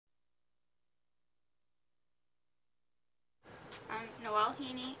Noel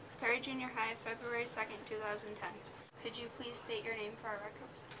Heaney, Perry Junior High, February 2nd, 2010. Could you please state your name for our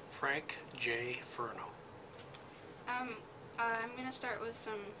records? Frank J. Furno. I'm going to start with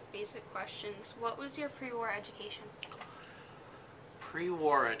some basic questions. What was your pre-war education?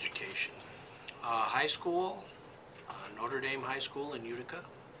 Pre-war education. High school, Notre Dame High School in Utica,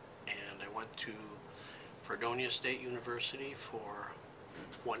 and I went to Fredonia State University for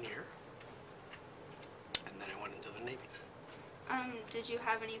 1 year, and then I went into the Navy. Did you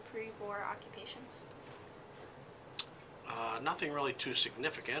have any pre-war occupations? Nothing really too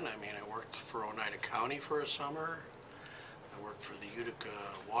significant. I mean, I worked for Oneida County for a summer. I worked for the Utica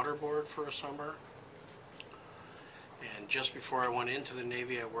Water Board for a summer. And just before I went into the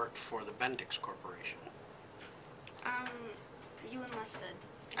Navy, I worked for the Bendix Corporation. You enlisted?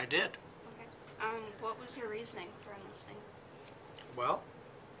 I did. Okay. What was your reasoning for enlisting? Well,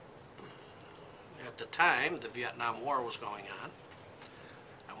 at the time, the Vietnam War was going on.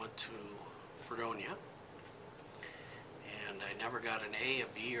 I went to Fredonia, and I never got an A, a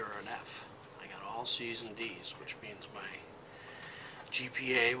B, or an F. I got all C's and D's, which means my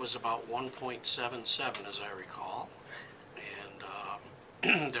GPA was about 1.77, as I recall.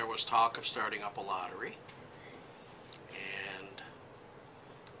 And there was talk of starting up a lottery. And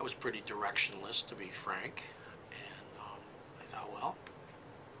I was pretty directionless, to be frank. And I thought, well,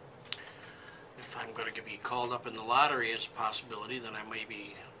 if I'm going to be called up in the lottery as a possibility, then I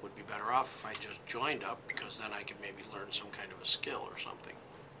maybe would be better off if I just joined up, because then I could maybe learn some kind of a skill or something.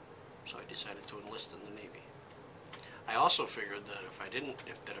 So I decided to enlist in the Navy. I also figured that if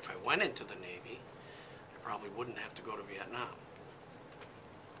I went into the Navy, I probably wouldn't have to go to Vietnam,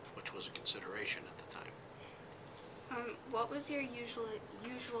 which was a consideration at the time. What was your usual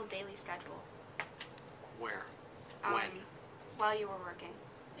daily schedule? Where? When? While you were working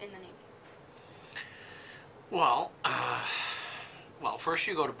in the Navy. Well, first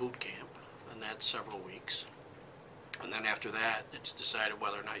you go to boot camp, and that's several weeks. And then after that, it's decided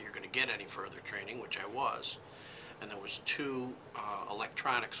whether or not you're going to get any further training, which I was. And there was two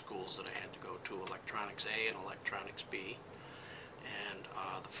electronic schools that I had to go to, Electronics A and Electronics B. And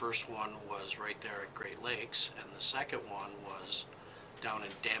the first one was right there at Great Lakes, and the second one was down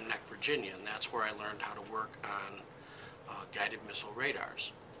in Dam Neck, Virginia, and that's where I learned how to work on guided missile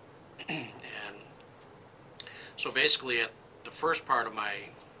radars. And so basically, the first part of my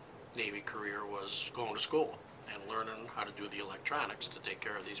Navy career was going to school and learning how to do the electronics to take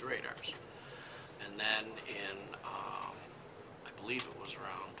care of these radars. And then in, I believe it was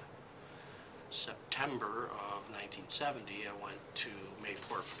around September of 1970, I went to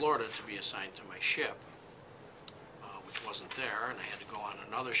Mayport, Florida to be assigned to my ship, which wasn't there, and I had to go on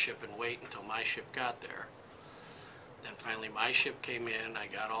another ship and wait until my ship got there. Then finally my ship came in, I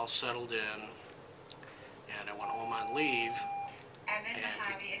got all settled in, and I went home on leave. Evan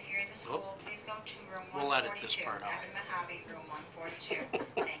Mojave, if you're in the school, please go to room 142. We'll edit this part out. Evan Mojave, room 142.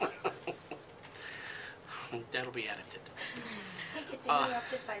 Thank you. That'll be edited. It gets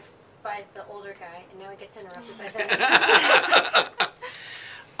interrupted by the older guy, and now it gets interrupted by this.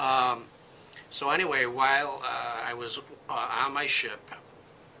 So anyway, while I was on my ship,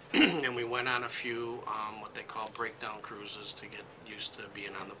 and we went on a few what they call breakdown cruises to get used to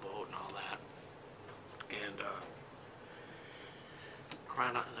being on the boat and all that. And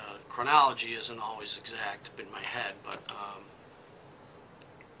chronology isn't always exact in my head, but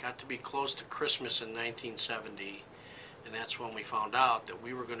got to be close to Christmas in 1970, and that's when we found out that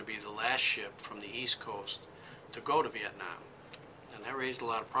we were going to be the last ship from the East Coast to go to Vietnam. And that raised a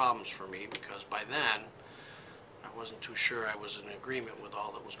lot of problems for me, because by then I wasn't too sure I was in agreement with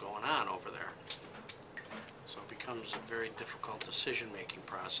all that was going on over there. So it becomes a very difficult decision-making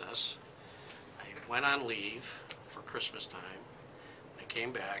process. I went on leave for Christmas time, and I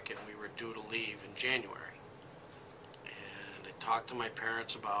came back, and we were due to leave in January. And I talked to my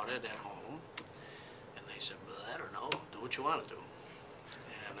parents about it at home, and they said, well, I don't know, do what you want to do.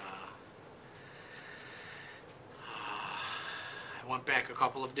 And I went back a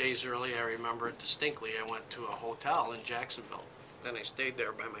couple of days early. I remember it distinctly. I went to a hotel in Jacksonville. Then I stayed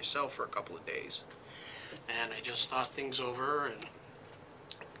there by myself for a couple of days. And I just thought things over and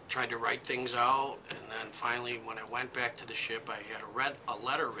tried to write things out. And then finally, when I went back to the ship, I had a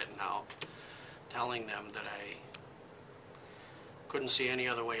letter written out telling them that I couldn't see any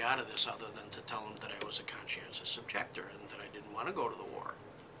other way out of this other than to tell them that I was a conscientious objector and that I didn't want to go to the war.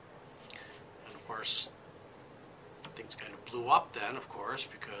 And of course, things kind of blew up then, of course,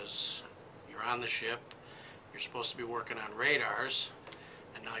 because you're on the ship, you're supposed to be working on radars,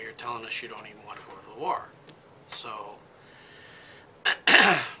 and now you're telling us you don't even want to go to the war. So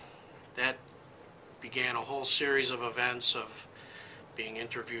that began a whole series of events of being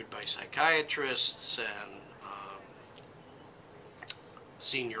interviewed by psychiatrists and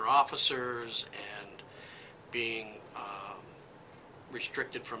senior officers, and being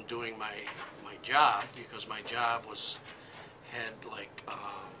restricted from doing my job, because my job had like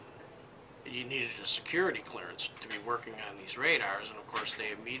you needed a security clearance to be working on these radars, and of course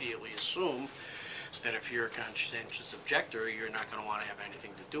they immediately assume that if you're a conscientious objector, you're not going to want to have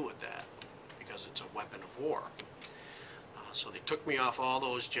anything to do with that because it's a weapon of war. So they took me off all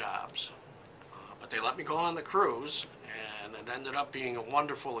those jobs, but they let me go on the cruise, and it ended up being a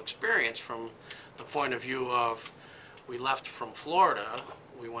wonderful experience from the point of view of, we left from Florida,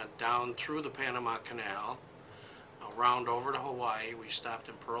 we went down through the Panama Canal, around over to Hawaii, we stopped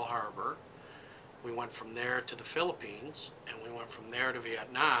in Pearl Harbor, we went from there to the Philippines, and we went from there to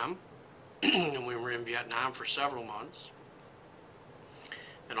Vietnam, and we were in Vietnam for several months.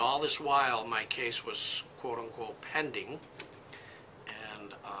 And all this while, my case was quote-unquote pending,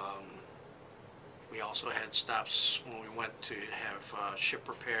 and we also had stops when we went to have ship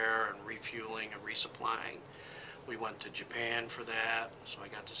repair and refueling and resupplying. We went to Japan for that, so I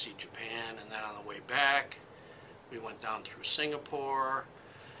got to see Japan, and then on the way back, we went down through Singapore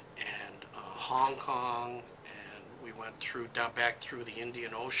and Hong Kong, and we went through back through the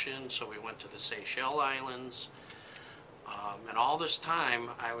Indian Ocean, so we went to the Seychelle Islands. And all this time,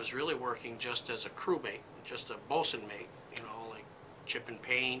 I was really working just as a crewmate, just a bosun mate, you know, like chipping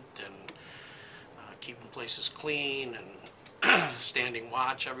paint and keeping places clean and standing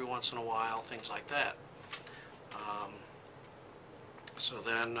watch every once in a while, things like that. So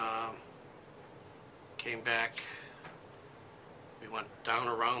then came back, we went down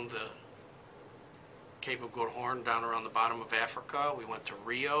around the Cape of Good Horn, down around the bottom of Africa. We went to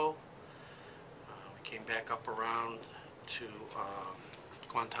Rio. We came back up around to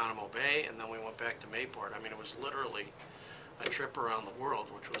Guantanamo Bay, and then we went back to Mayport. I mean, it was literally a trip around the world,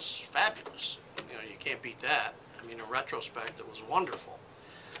 which was fabulous. You know, you can't beat that. I mean, in retrospect, it was wonderful.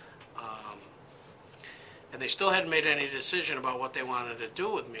 And they still hadn't made any decision about what they wanted to do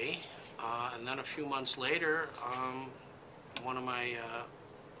with me. And then a few months later, one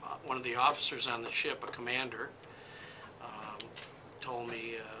of the officers on the ship, a commander, told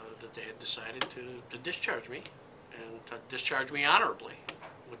me that they had decided to discharge me, and to discharge me honorably,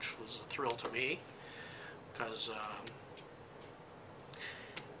 which was a thrill to me, because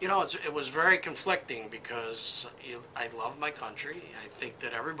you know, it was very conflicting, because I love my country. I think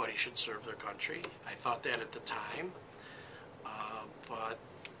that everybody should serve their country. I thought that at the time, but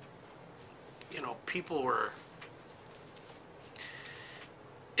you know, people were.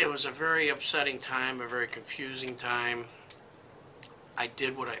 It was a very upsetting time, a very confusing time. I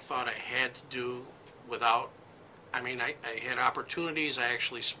did what I thought I had to do without. I mean, I had opportunities. I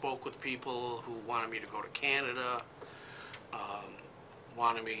actually spoke with people who wanted me to go to Canada.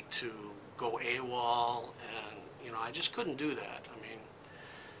 Wanted me to go AWOL, and you know, I just couldn't do that. I mean,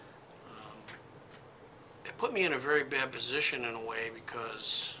 it put me in a very bad position in a way,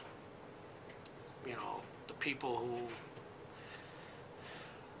 because you know, the people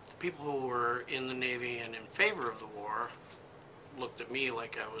who were in the Navy and in favor of the war looked at me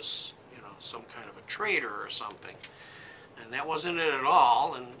like I was, you know, some kind of a traitor or something, and that wasn't it at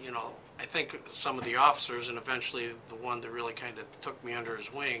all. And you know, I think some of the officers, and eventually the one that really kind of took me under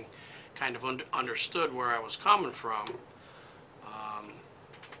his wing, kind of understood where I was coming from.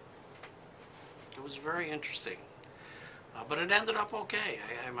 It was very interesting, but it ended up okay.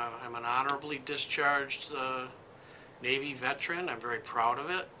 I'm an honorably discharged Navy veteran. I'm very proud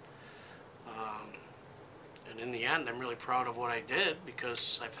of it, and in the end, I'm really proud of what I did,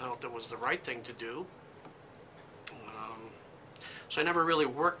 because I felt it was the right thing to do. So I never really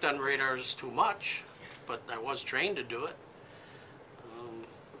worked on radars too much, but I was trained to do it.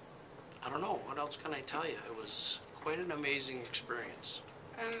 I don't know, what else can I tell you? It was quite an amazing experience.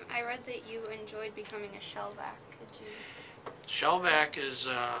 I read that you enjoyed becoming a shellback. Could you? Shellback is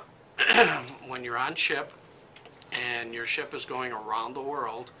when you're on ship, and your ship is going around the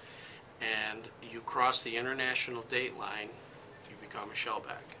world, and you cross the international date line, you become a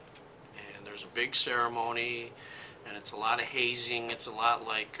shellback. And there's a big ceremony, and it's a lot of hazing. It's a lot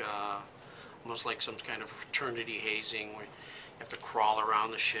like, almost like some kind of fraternity hazing, where you have to crawl around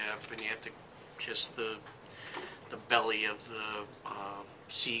the ship, and you have to kiss the belly of the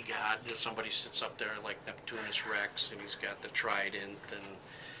sea god. You know, somebody sits up there like Neptunus Rex, and he's got the trident, and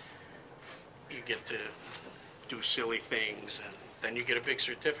you get to do silly things, and then you get a big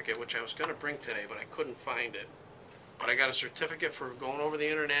certificate, which I was going to bring today, but I couldn't find it. But I got a certificate for going over the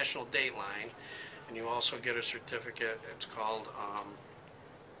international date line. And you also get a certificate, it's called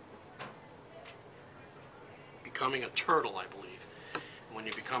Becoming a Turtle, I believe. when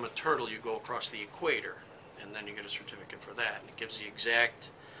you become a turtle, you go across the equator, and then you get a certificate for that. And it gives the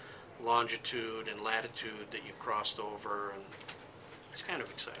exact longitude and latitude that you crossed over, and it's kind of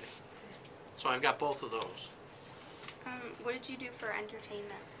exciting. So I've got both of those. What did you do for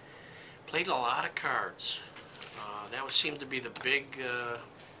entertainment? Played a lot of cards. That seemed to be the big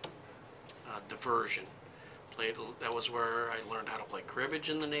diversion. That was where I learned how to play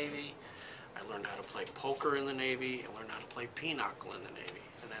cribbage in the Navy. I learned how to play poker in the Navy. I learned how to play pinochle in the Navy.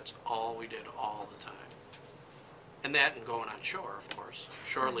 And that's all we did all the time. And that and going on shore, of course.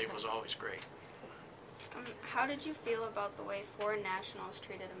 Shore leave was always great. How did you feel about the way foreign nationals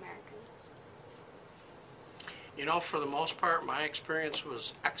treated Americans? You know, for the most part, my experience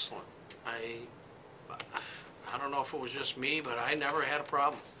was excellent. I don't know if it was just me, but I never had a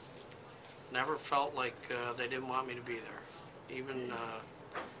problem. Never felt like they didn't want me to be there. Even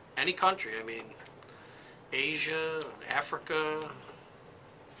any country, I mean, Asia, Africa,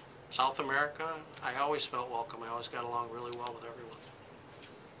 South America, I always felt welcome. I always got along really well with everyone.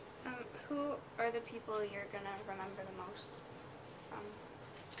 Who are the people you're going to remember the most from?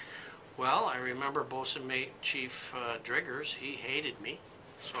 Well, I remember Boatswain Mate Chief Driggers. He hated me,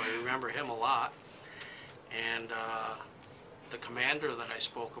 so I remember him a lot. And the commander that I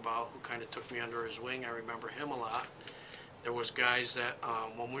spoke about, who kind of took me under his wing, I remember him a lot. There was guys that,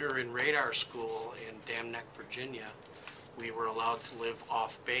 when we were in radar school in Dam Neck, Virginia, we were allowed to live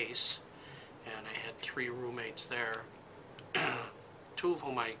off base, and I had 3 roommates there, 2 of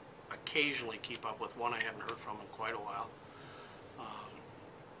whom I occasionally keep up with. One I haven't heard from in quite a while.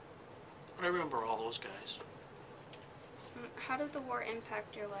 But I remember all those guys. How did the war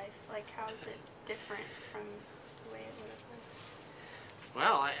impact your life? Like, how is it different from the way it would have been?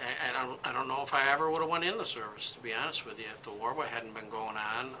 Well, I don't know if I ever would have went in the service, to be honest with you, if the war hadn't been going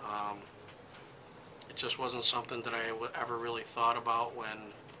on. It just wasn't something that I ever really thought about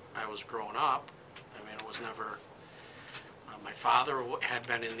when I was growing up. I mean, it was never... my father had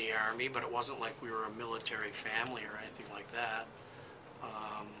been in the Army, but it wasn't like we were a military family or anything like that.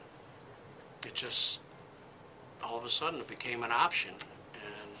 It just, all of a sudden, it became an option.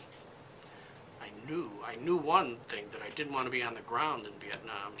 And I knew one thing, that I didn't want to be on the ground in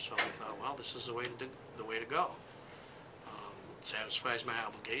Vietnam, so I thought, well, this is the way to go. It satisfies my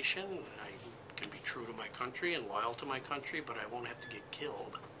obligation. I can be true to my country and loyal to my country, but I won't have to get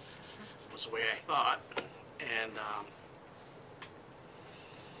killed, was the way I thought.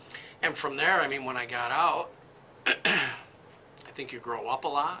 And from there, I mean, when I got out, I think you grow up a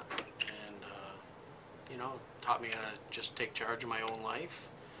lot, and, you know, taught me how to just take charge of my own life.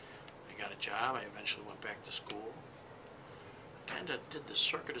 I got a job. I eventually went back to school. I kind of did the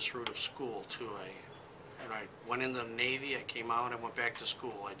circuitous route of school, too. I went into the Navy, I came out, I went back to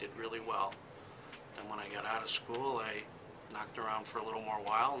school. I did really well. And when I got out of school, I knocked around for a little more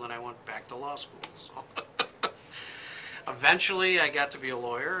while, and then I went back to law school. So eventually, I got to be a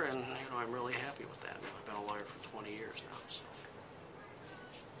lawyer, and, you know, I'm really happy with that. I've been a lawyer for 20 years now. So.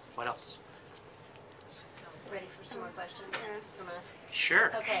 What else? Ready for some more questions from us?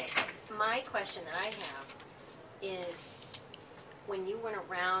 Sure. Okay, my question that I have is, when you went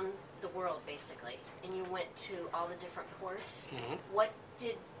around the world, basically, and you went to all the different ports, what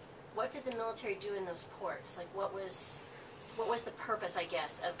did the military do in those ports? Like, what was the purpose, I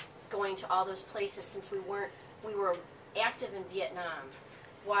guess, of going to all those places, since we were active in Vietnam?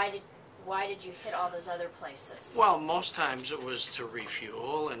 Why did you hit all those other places? Well, most times it was to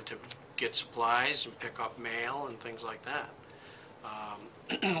refuel and to get supplies and pick up mail and things like that.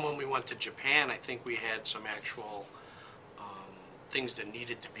 When we went to Japan, I think we had some actual things that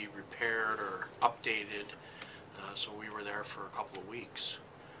needed to be repaired or updated, so we were there for a couple of weeks.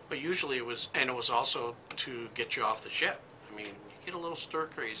 But usually it was also to get you off the ship. I mean, you get a little stir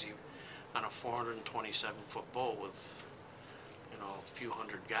crazy on a 427-foot boat with, you know, a few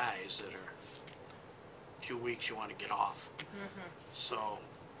hundred guys that are a few weeks you want to get off. So,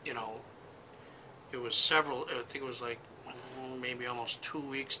 you know, it was I think it was like maybe almost 2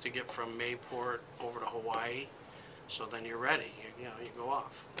 weeks to get from Mayport over to Hawaii. So then you're ready, you know, you go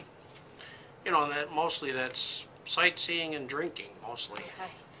off. You know, mostly that's sightseeing and drinking, mostly.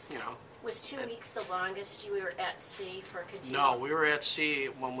 Okay. You know. Was 2 weeks the longest you were at sea for continuing? No, we were at sea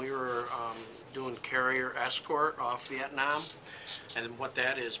when we were doing carrier escort off Vietnam. And what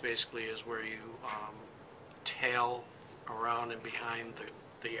that is basically is where you tail around and behind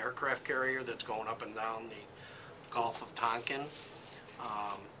the aircraft carrier that's going up and down the Gulf of Tonkin.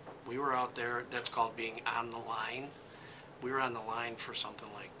 We were out there, that's called being on the line. We were on the line for something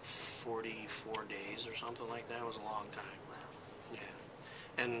like 44 days or something like that. It was a long time. Yeah.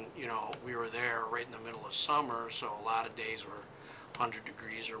 And, you know, we were there right in the middle of summer, so a lot of days were 100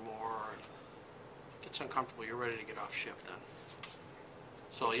 degrees or more. And it gets uncomfortable. You're ready to get off ship then.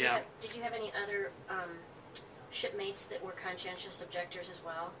 So yeah. Did you have any other shipmates that were conscientious objectors as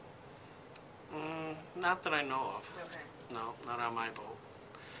well? Not that I know of. Okay. No, not on my boat.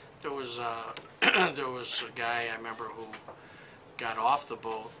 There was there was a guy I remember who got off the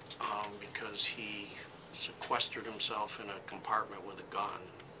boat because he sequestered himself in a compartment with a gun.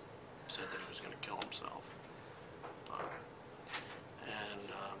 Said that he was going to kill himself. And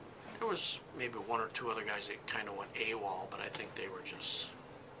there was maybe one or two other guys that kind of went AWOL, but I think they were just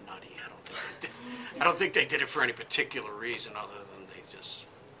nutty. I don't think they did it for any particular reason other than they just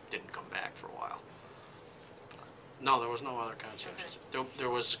didn't come back for a while. No, there was no other conscientious. Okay. There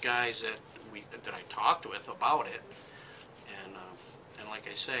was guys that I talked with about it, and like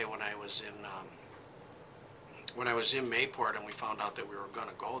I say, when I was in Mayport and we found out that we were going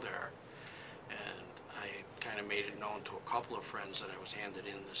to go there, and I kind of made it known to a couple of friends that I was handed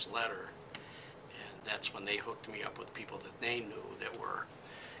in this letter, and that's when they hooked me up with people that they knew that were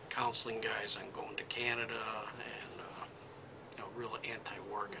counseling guys on going to Canada and real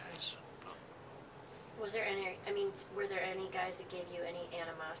anti-war guys. Was there any? I mean, were there any guys that gave you any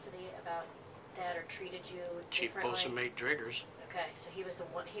animosity about that or treated you Chief differently? Boatswain mate Driggers. Okay, so he was the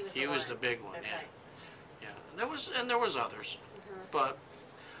one. He was the big one. Okay. Yeah. And there was others, Mm-hmm. but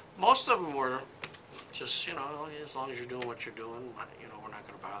most of them were just as long as you're doing what you're doing, we're not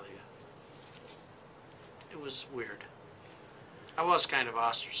going to bother you. It was weird. I was kind of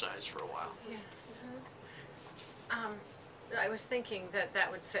ostracized for a while. Yeah. I was thinking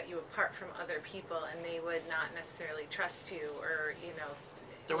that would set you apart from other people, and they would not necessarily trust you, or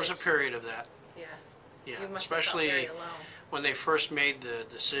There was a period of that. Yeah. Yeah, You must especially have felt very alone. when they first made the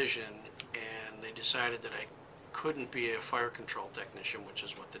decision and they decided that I couldn't be a fire control technician, which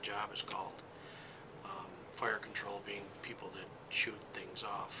is what the job is called. Fire control being people that shoot things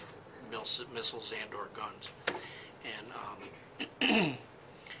off, missiles and or guns. And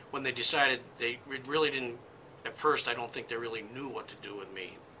when they decided, they really didn't, at first I don't think they really knew what to do with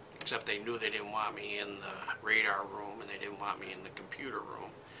me, except they knew they didn't want me in the radar room and they didn't want me in the computer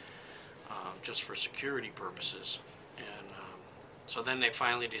room, just for security purposes. And so then they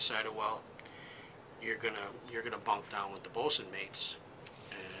finally decided, well, you're gonna bunk down with the bosun mates.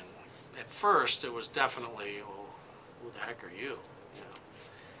 And at first it was definitely, well, who the heck are you?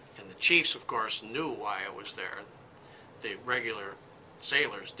 And the chiefs, of course, knew why I was there. The regular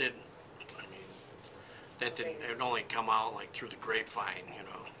sailors didn't. I mean, that didn't. It would only come out like through the grapevine,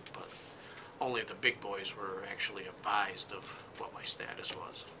 But only the big boys were actually advised of what my status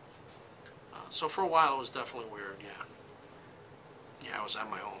was. So for a while, it was definitely weird. Yeah, I was on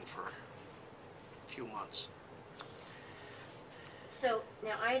my own for a few months. So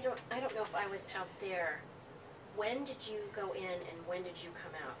now I don't know if I was out there. When did you go in and when did you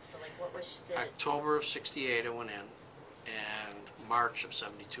come out? So like, what was the? October of '68, I went in, and March of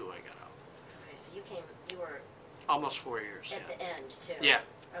 '72, I got out. Okay, so you were Almost 4 years. at the end too. Yeah.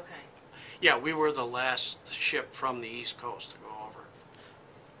 Okay. Yeah, we were the last ship from the East Coast to go over.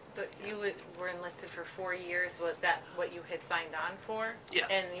 But you were enlisted for 4 years. Was that what you had signed on for? Yeah.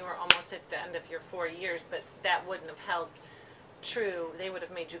 And you were almost at the end of your 4 years, but that wouldn't have held true. They would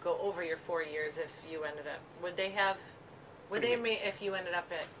have made you go over your 4 years if you ended up. Would they have? Would they make if you ended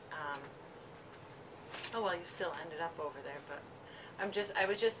up at? Oh well, you still ended up over there. But I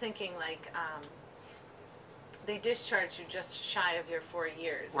was just thinking like. They discharged you just shy of your 4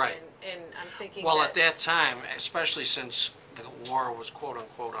 years. Right. And I'm thinking. Well, at that time, especially since the war was quote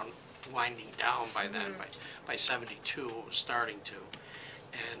unquote winding down by then, by '72 it was starting to,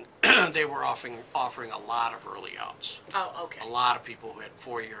 and they were offering a lot of early outs. Oh, okay. A lot of people who had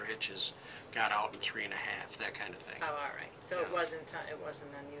 4-year hitches got out in 3.5, that kind of thing. Oh, all right. So Yeah. it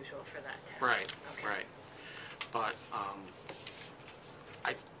wasn't unusual for that time. Right, Okay. right. But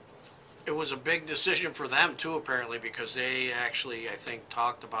it was a big decision for them too, apparently, because they actually, I think,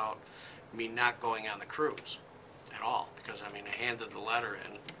 talked about me not going on the cruise at all. Because I mean, I handed the letter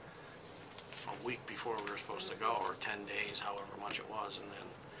in a week before we were supposed to go, or 10 days, however much it was, and then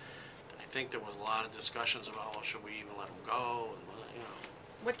I think there was a lot of discussions about, well, should we even let them go? And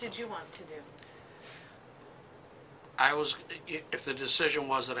What did you want to do? if the decision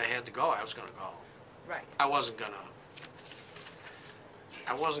was that I had to go, I was going to go. Right. I wasn't gonna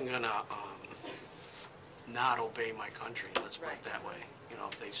not obey my country. Let's put it that way.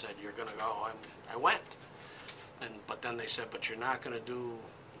 If they said you're gonna go, I went. But then they said, but you're not gonna do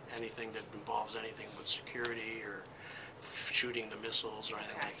anything that involves anything with security or shooting the missiles or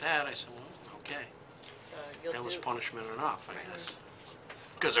anything like that. I said, well, okay. So That was punishment enough, I guess.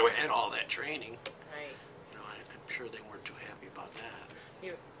 Because I had all that training. Right. I'm sure they weren't too happy about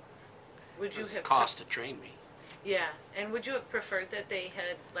that. Would you It have cost to train me. Yeah, and would you have preferred that they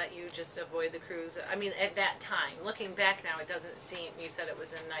had let you just avoid the cruise? I mean, at that time, looking back now, it doesn't seem, you said it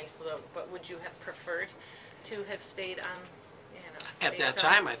was a nice little, but would you have preferred to have stayed on, At that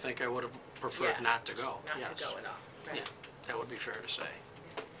time, I think I would have preferred Yeah. not to go. not Yes. to go at all? Right. Yeah, that would be fair to say.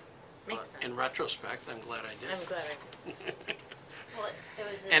 Makes But sense. in retrospect, I'm glad I did. I'm glad I Well, it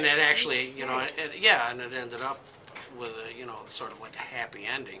was a And it neat actually, experience. and it ended up with a, sort of like a happy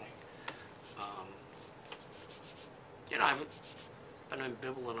ending. I've been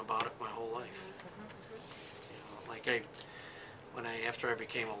ambivalent about it my whole life. After I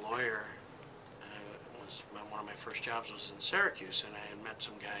became a lawyer, one of my first jobs was in Syracuse, and I had met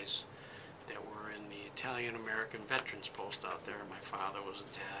some guys that were in the Italian-American Veterans Post out there. My father was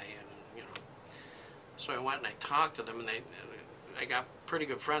Italian, So I went and I talked to them, and I got pretty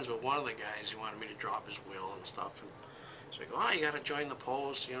good friends with one of the guys. He wanted me to drop his will and stuff. And so I go, you got to join the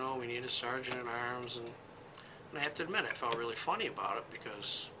post, we need a sergeant at arms. And I have to admit, I felt really funny about it,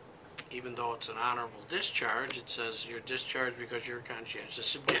 because even though it's an honorable discharge, it says you're discharged because you're a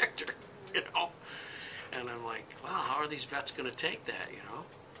conscientious objector, And I'm like, wow, how are these vets going to take that,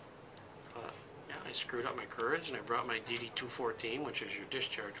 But, yeah, I screwed up my courage, and I brought my DD-214, which is your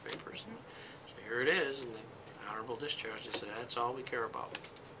discharge papers. So here it is, and the honorable discharge. They said, that's all we care about.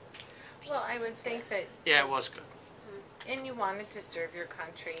 Well, I would think that, Yeah, it was good. and you wanted to serve your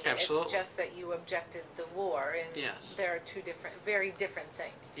country. Absolutely. It's just that you objected the war, and Yes. there are two very different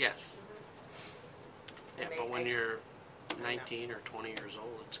things. Yes. Yeah, And but when I- you're 19 or 20 years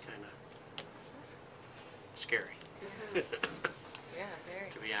old, it's kind of scary, Yeah, very,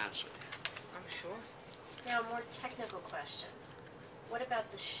 to be honest with you. I'm sure. Now, a more technical question. What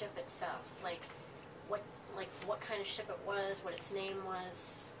about the ship itself? What kind of ship it was, what its name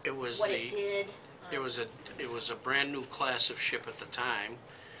was, It was what it did? It was a brand new class of ship at the time.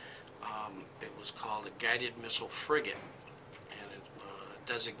 It was called a guided missile frigate, and its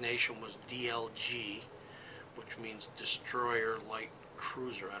designation was DLG, which means destroyer light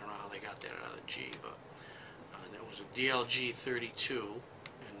cruiser. I don't know how they got that out of the G, but it was a DLG 32,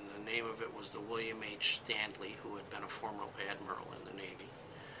 and the name of it was the William H. Standley, who had been a former admiral in the Navy.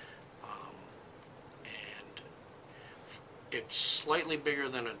 And it's slightly bigger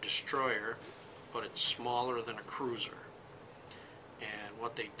than a destroyer, but it's smaller than a cruiser. And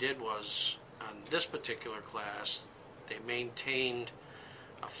what they did was, on this particular class, they maintained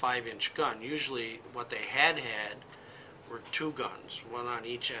a 5-inch gun. Usually what they had were two guns, one on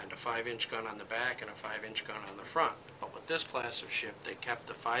each end, a 5-inch gun on the back and a 5-inch gun on the front. But with this class of ship, they kept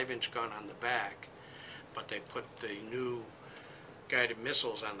the 5-inch gun on the back, but they put the new guided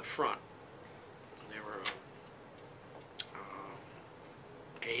missiles on the front. They were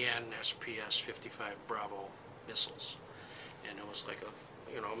AN/SPS 55 Bravo missiles, and it was like a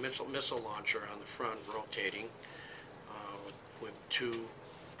missile launcher on the front, rotating with two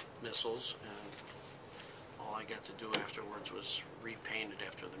missiles, and all I got to do afterwards was repaint it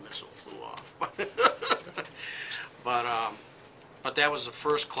after the missile flew off. But that was the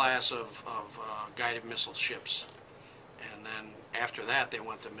first class of guided missile ships, and then after that they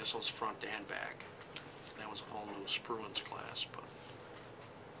went to missiles front and back. That was a whole new Spruance class, but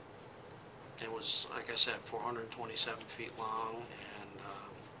it was, like I said, 427 feet long, and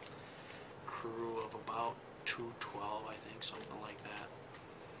crew of about 212, I think, something like that.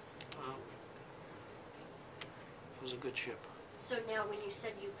 It was a good ship. So now, when you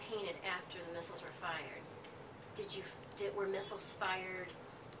said you painted after the missiles were fired, were missiles fired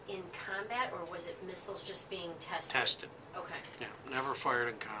in combat, or was it missiles just being tested? Tested. Okay. Yeah, never fired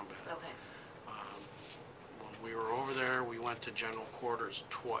in combat. Okay. When we were over there, we went to general quarters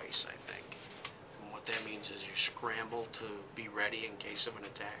twice, I think. And what that means is you scramble to be ready in case of an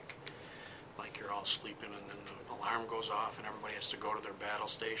attack. Like you're all sleeping and then the alarm goes off and everybody has to go to their battle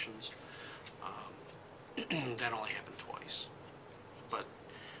stations. That only happened twice. But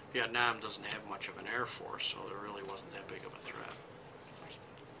Vietnam doesn't have much of an air force, so there really wasn't that big of a threat.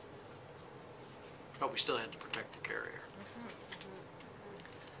 But we still had to protect the carrier.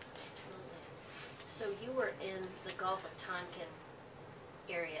 Absolutely. So you were in the Gulf of Tonkin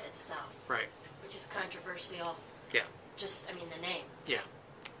area itself, Right. which is controversial. Yeah. Just, the name. Yeah.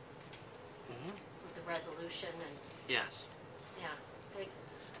 With the resolution and, Yes. yeah, big,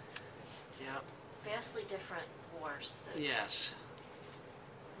 Yeah. vastly different wars that, Yes.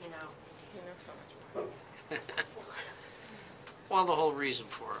 You know so much more. Well, the whole reason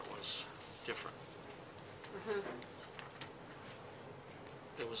for it was different.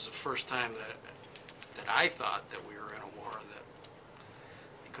 It was the first time that I thought that we were in a war that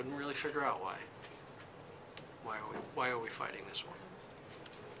I couldn't really figure out why. Why are we fighting this one?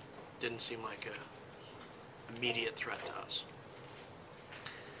 Didn't seem like a immediate threat to us.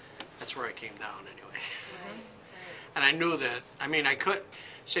 That's where I came down anyway. Right. And I knew that, I mean, I could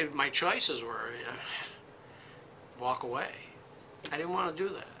say my choices were walk away. I didn't want to do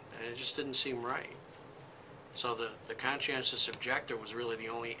that, and it just didn't seem right. So the conscientious objector was really the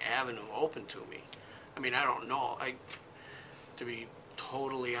only avenue open to me. I mean, I don't know. To be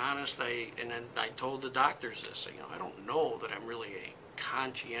totally honest, and then I told the doctors this. You know, I don't know that I'm really a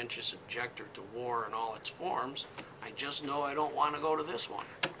conscientious objector to war in all its forms. I just know I don't want to go to this one.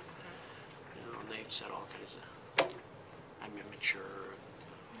 You know, and they said all kinds of, I'm immature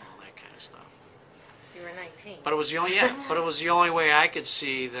and all that kind of stuff. You were 19. But it was the only but it was the only way I could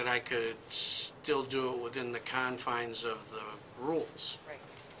see that I could still do it within the confines of the rules. Right.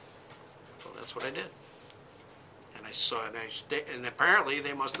 So that's what I did. And I saw it, and apparently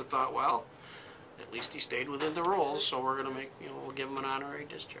they must have thought, well, at least he stayed within the rules, so we're going to we'll give him an honorary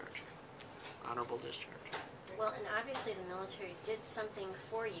discharge, honorable discharge. Well, and obviously the military did something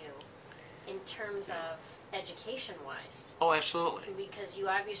for you in terms of education-wise, Oh, absolutely. because you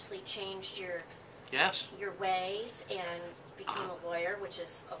obviously changed your Yes. ways and became a lawyer, which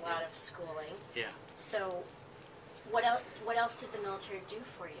is a lot of schooling. Yeah. So, what else did the military do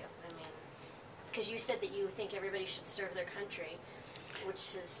for you? I mean, because you said that you think everybody should serve their country,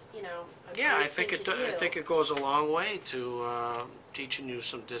 which is, a Yeah, great I think thing it. to do. I think it goes a long way to teaching you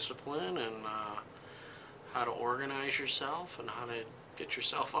some discipline and how to organize yourself and how to get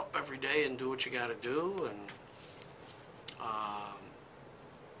yourself up every day and do what you got to do. And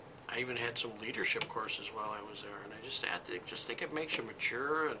I even had some leadership courses while I was there, and I just think it makes you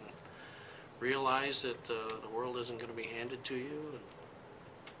mature and realize that the world isn't going to be handed to you. And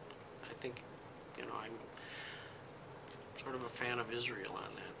I think, I'm sort of a fan of Israel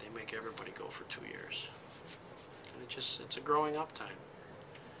on that. They make everybody go for 2 years. And it's a growing up time.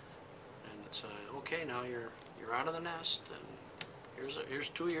 And it's okay, now you're out of the nest, and here's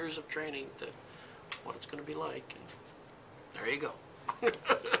 2 years of training to what it's going to be like, and there you go.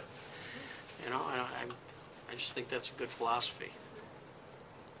 I just think that's a good philosophy.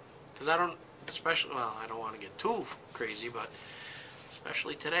 Because I don't want to get too crazy, but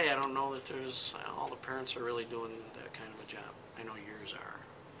especially today, I don't know that all the parents are really doing that kind of a job. I know yours are.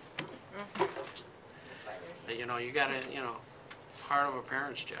 That's why they're here. You gotta, part of a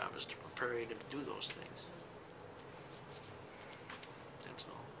parent's job is to prepare you to do those things. That's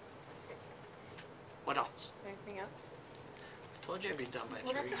all. What else? Anything else? I told you I'd be done by 3.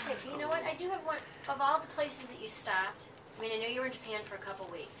 Well, that's okay. You know what? I do have one. Of all the places that you stopped, I mean, I know you were in Japan for a couple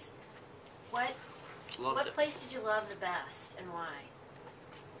weeks. What Loved it. place did you love the best, and why?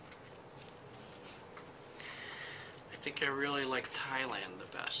 I think I really liked Thailand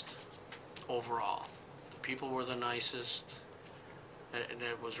the best, overall. The people were the nicest, and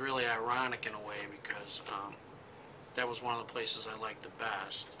it was really ironic in a way because that was one of the places I liked the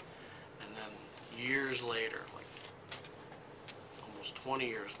best. And then years later, like almost 20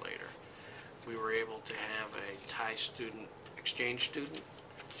 years later, we were able to have a Thai exchange student. It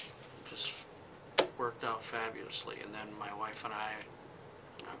just worked out fabulously. And then my wife and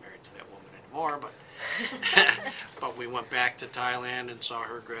I'm not married to that woman anymore, but we went back to Thailand and saw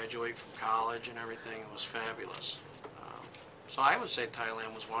her graduate from college and everything. It was fabulous. So I would say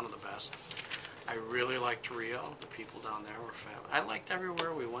Thailand was one of the best. I really liked Rio. The people down there were fabulous. I liked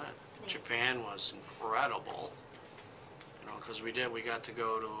everywhere we went. Yeah. Japan was incredible. Because we got to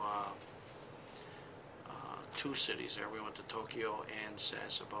go to 2 cities there. We went to Tokyo and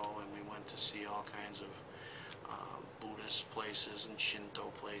Sasebo, and we went to see all kinds of Buddhist places and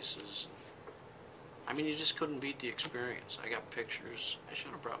Shinto places. I mean, you just couldn't beat the experience. I got pictures. I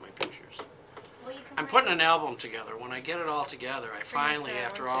should have brought my pictures. Well, you can I'm bring putting an album together. When I get it all together, I finally,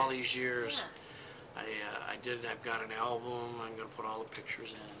 after all these years, Yeah. I've got an album. I'm going to put all the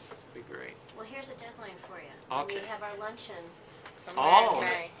pictures in. It'll be great. Well, here's a deadline for you. Okay. We have our luncheon Oh,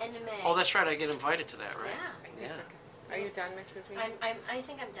 end of May. Oh, that's right. I get invited to that, right? Yeah. Yeah. Are you done, Mrs. Reed? I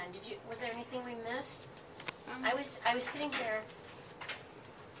think I'm done. Was there anything we missed? Um, I was sitting here.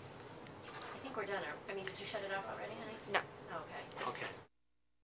 I think we're done. I mean, did you shut it off already, honey? No. Okay. Okay.